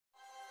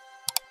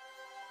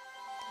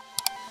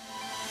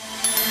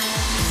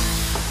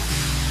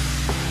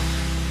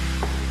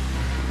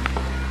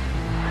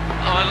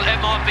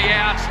not be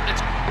out.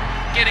 It's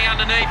getting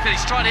underneath it.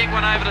 He's trying to hit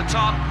one over the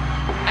top,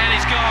 and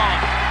he's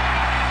gone.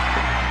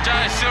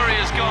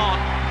 Zoysa is gone.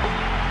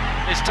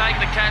 He's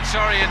taken the catch,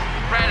 sorry, and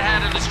Brad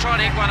Haddon is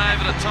trying to hit one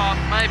over the top.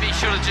 Maybe he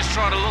should have just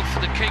tried to look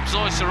to keep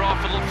Zoysa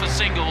off and look for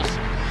singles.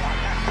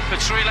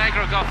 But Sri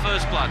Lanka got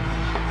first blood.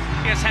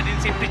 Yes,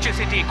 Haddon's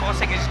impetuosity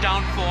causing his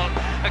downfall.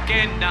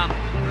 Again,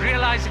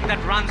 realizing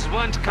that runs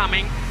weren't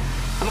coming,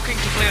 looking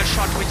to play a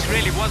shot which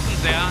really wasn't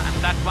there, and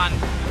that one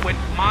went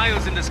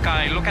miles in the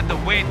sky. Look at the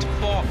weight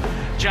for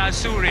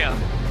Zoysa.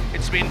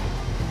 It's been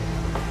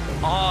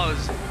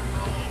hours,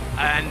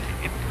 and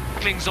it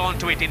clings on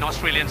to it in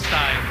Australian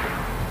style.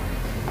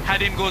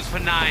 Haddon goes for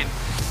 9.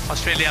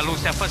 Australia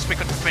lose their first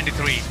wicket to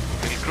 23.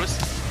 Little Cruz.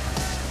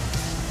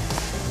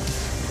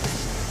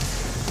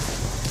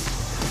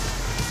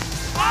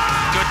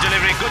 Good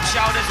delivery, good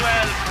shout as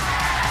well.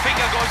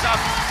 Finger goes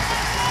up.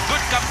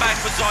 Good comeback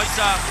for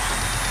Zoysa.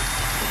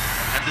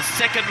 And the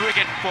second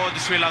wicket for the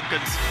Sri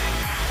Lankans.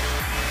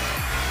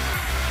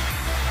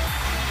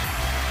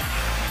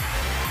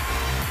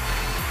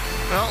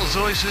 Well,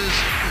 Zoysa's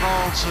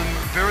rolled some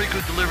very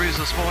good deliveries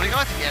this morning.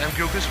 I think Adam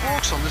Gilchrist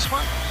walks on this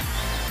one.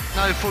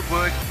 No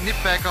footwork, nip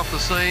back off the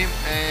seam,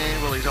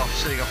 and well, he's off,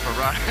 setting off for a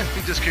run.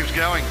 He just keeps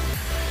going.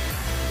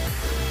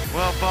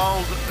 Well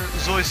bowled,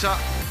 Zoysa.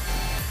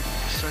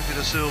 Sophie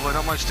De Silva,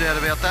 not much doubt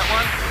about that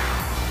one.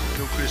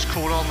 Gilchrist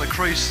caught on the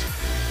crease.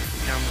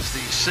 Comes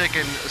the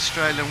second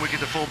Australian wicket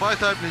to fall.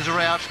 Both openers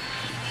are out.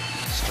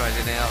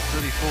 Australia now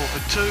 34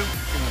 for 2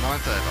 in the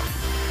 9th over.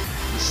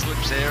 The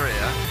slips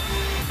area.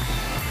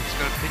 He's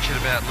got to pitch it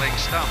about leg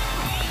stump.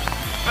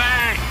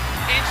 Bang!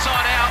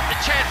 Inside out, the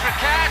chance for a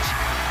catch,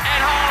 and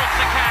holds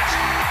the catch.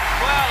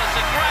 Well, it's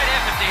a great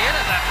effort to hit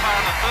it that far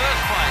in the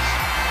first place.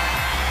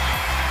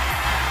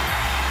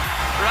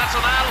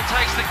 Russell Nadal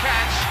takes the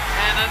catch,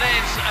 and it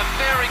ends a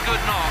very good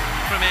knock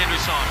from Andrew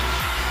Simons.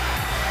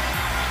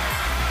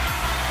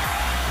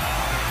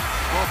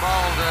 Well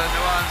bowled,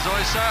 Nuwan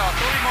Zoysa. I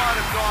thought he might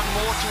have gone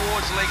more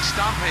towards leg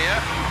stump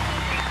here.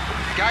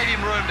 Gave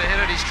him room to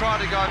hit it. He's tried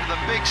to go for the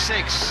big 6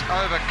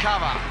 over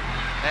cover,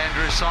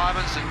 Andrew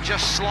Simons, and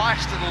just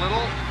sliced it a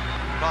little.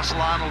 Russell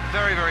Arnold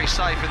very, very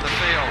safe in the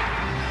field.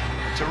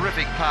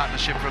 Terrific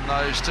partnership from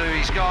those two.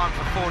 He's gone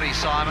for 40,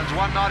 Simons.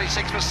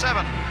 196 for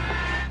 7.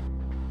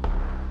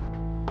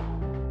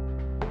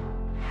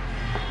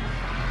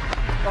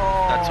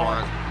 That's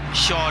one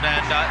shot,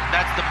 and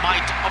that's the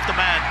might of the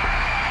man.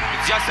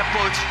 It's just a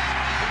push.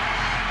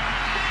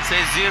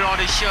 Says 0 on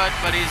his shirt,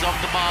 but he's off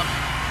the mark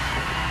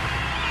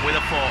with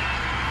a 4.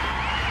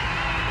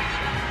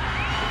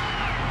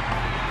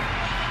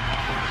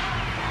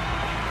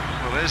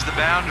 Well, there's the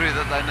boundary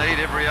that they need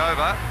every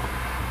over.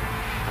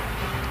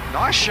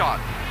 Nice shot.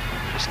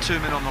 Just 2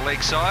 men on the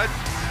leg side.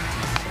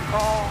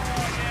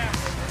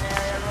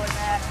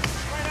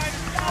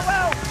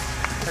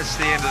 That's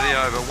the end of the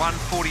over.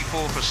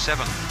 144 for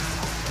 7.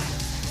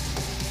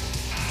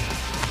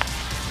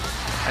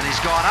 And he's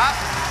gone up.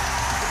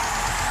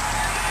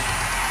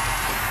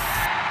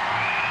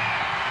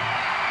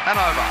 And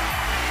over.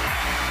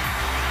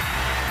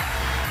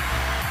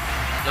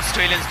 The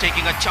Australians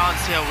taking a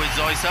chance here with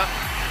Zoysa.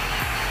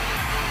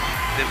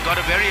 They've got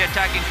a very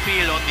attacking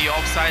field on the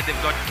offside.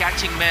 They've got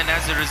catching men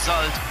as a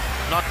result.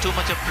 Not too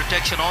much of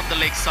protection on the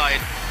leg side.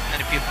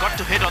 And if you've got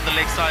to hit on the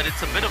leg side,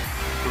 it's a bit of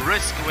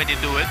risk when you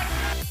do it.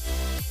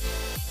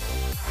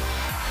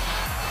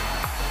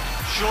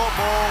 Short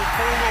ball,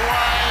 pulled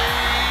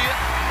away.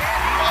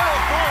 Oh,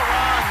 4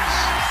 runs.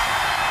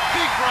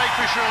 Big break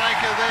for Sri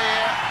Lanka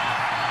there.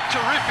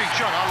 Terrific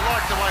shot. I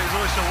like the way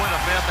Zoysa went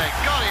about that.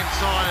 Got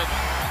inside it,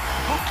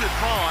 hooked it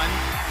fine.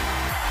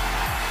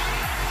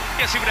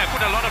 Yes, he would have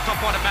put a lot of top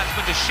order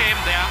batsmen to shame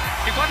there.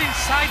 He got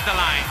inside the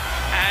line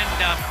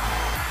and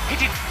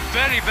hit it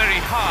very, very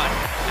hard.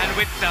 And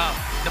with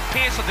the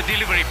pace of the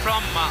delivery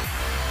from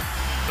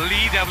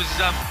Lee, there was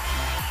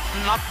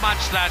not much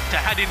that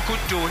Haddon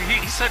could do.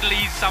 He certainly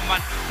is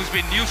someone who's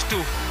been used to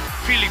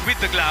fielding with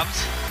the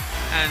gloves,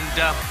 and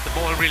the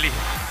ball really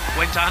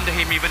went under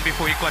him even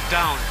before he got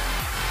down.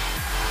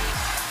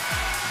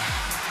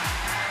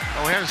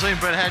 Well, we haven't seen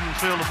Brad Haddon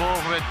field the ball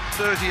for about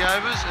 30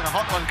 overs, and a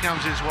hot one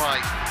comes his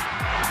way.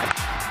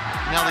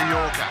 Another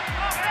Yorker,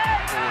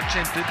 or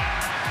attempted.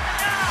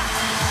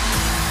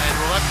 And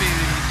will that be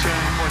the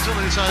turning point?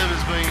 Something this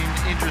over's been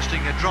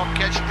interesting. A drop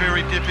catch,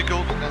 very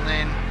difficult, and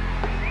then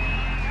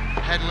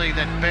Hadley,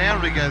 that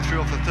boundary go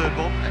through off the third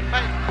ball. And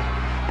pulled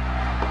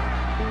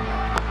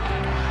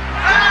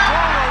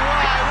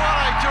away,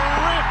 what a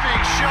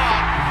terrific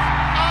shot.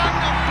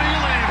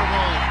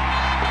 Unbelievable.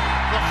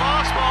 The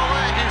fast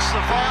bowler is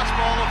the fast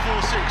bowler for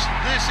 6.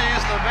 This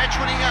is the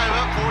match-winning over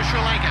for Sri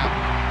Lanka.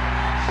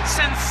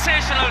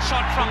 Sensational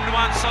shot from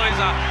Nuwan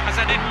Zoysa. As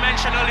I did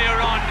mention earlier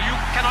on, you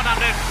cannot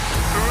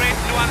underrate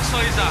Nuwan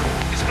Zoysa.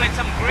 He's played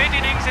some great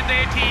innings in the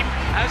A team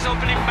as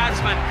opening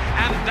batsman,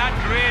 and that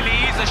really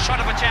is a shot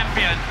of a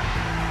champion.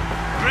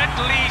 Brett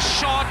Lee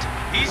short,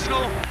 he's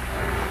no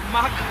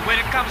mug when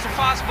it comes to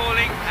fast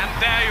bowling, and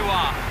there you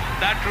are.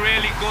 That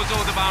really goes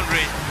over the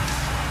boundary.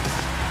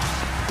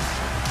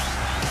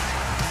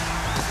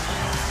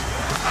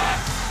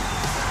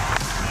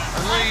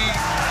 Lee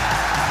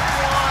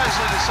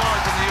wisely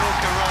decides on the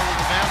Yorker rather than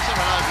the bouncer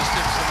and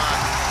oversteps the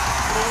mark.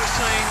 Well, we've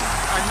seen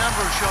a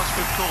number of shots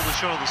we've called the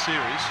shot of the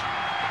series.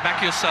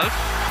 Back yourself.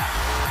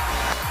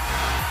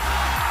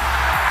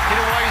 Hit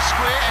away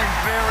square and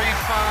very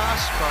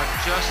fast, but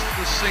just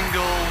the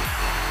single.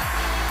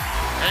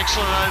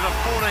 Excellent over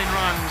 14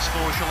 runs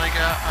for Sri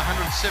Lanka,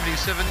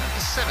 177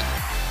 to 7.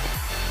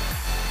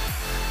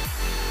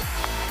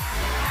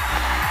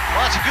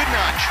 Well, that's a good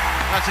nudge.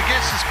 That's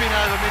against the spin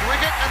over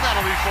mid-wicket, and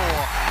that'll be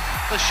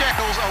 4. The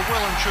shackles are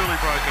well and truly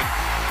broken.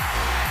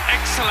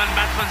 Excellent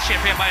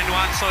batsmanship here by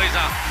Nuwan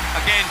Zoysa.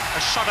 Again,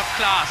 a shot of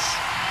class.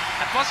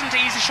 That wasn't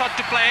an easy shot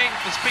to play.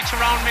 It was pitched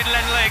around middle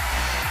and leg,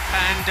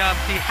 and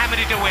he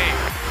hammered it away.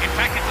 In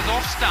fact, it was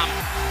off stump.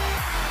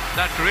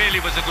 That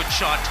really was a good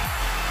shot.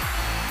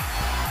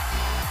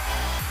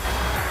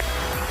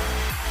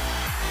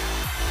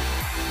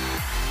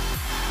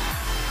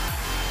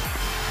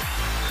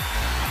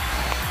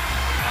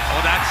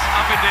 Oh, that's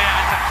up in the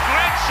air. It's a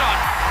great shot.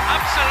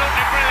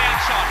 Absolutely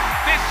brilliant shot.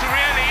 This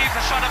really is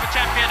a shot of a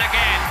champion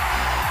again.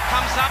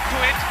 Comes up to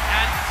it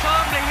and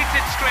firmly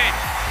hits it straight.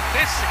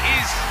 This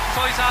is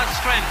Zoysa's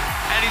strength,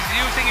 and he's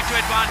using it to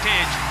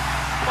advantage.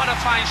 What a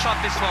fine shot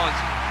this was.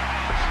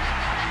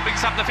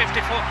 Brings up the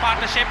 54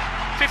 partnership,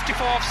 54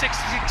 of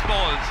 66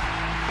 balls.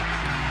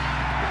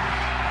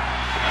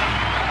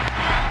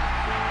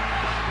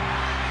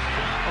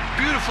 A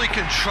beautifully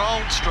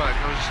controlled stroke.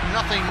 There was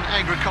nothing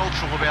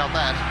agricultural about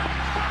that.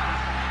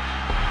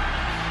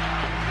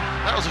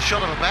 That was a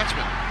shot of a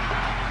batsman.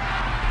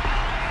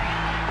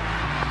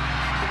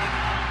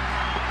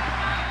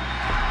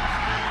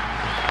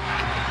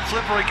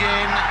 Flipper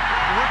again,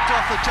 ripped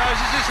off the toes.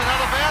 Is this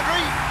another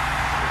boundary?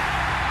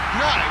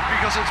 No,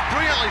 because it's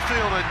brilliantly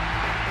fielded.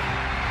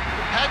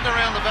 Padding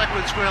around the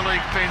backward square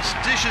leg fence,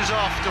 dishes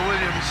off to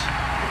Williams.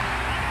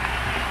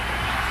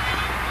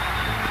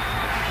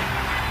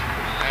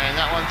 And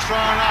that one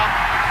thrown up.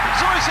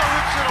 Zoysa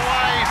rips it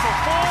away for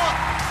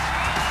 4.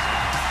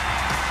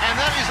 And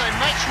that is a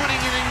match-winning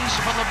innings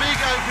from the big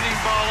opening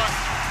bowler.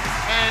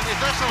 And if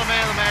that's not a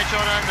man of the match, I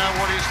don't know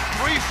what is.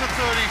 3 for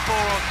 34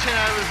 on 10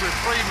 overs with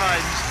 3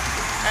 maidens.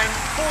 And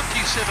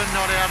 47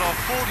 not out of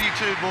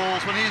 42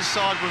 balls when his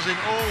side was in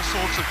all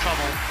sorts of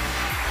trouble.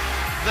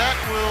 That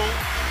will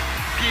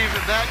give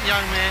that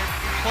young man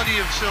plenty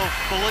of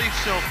self-belief,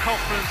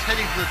 self-confidence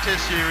heading to the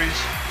Test series.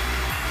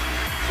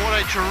 What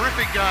a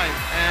terrific game,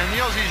 and the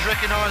Aussies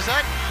recognise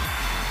that.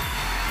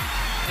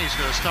 He's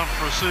got a stump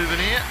for a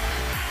souvenir.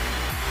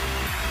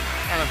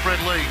 And a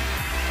Brett Lee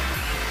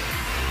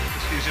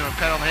just gives him a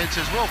pat on the head,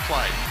 says well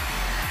played.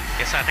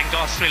 Yes, I think the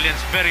Australians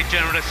very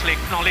generously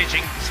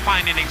acknowledging his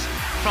fine innings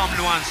from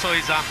Nuwan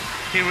Zoysa.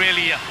 He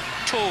really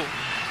tore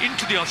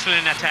into the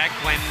Australian attack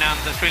when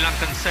the Sri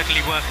Lankans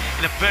certainly were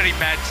in a very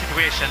bad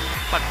situation.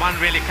 But one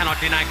really cannot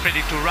deny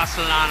credit to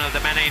Russell Arnold, the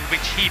manner in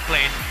which he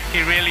played.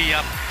 He really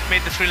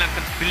made the Sri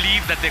Lankans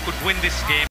believe that they could win this game.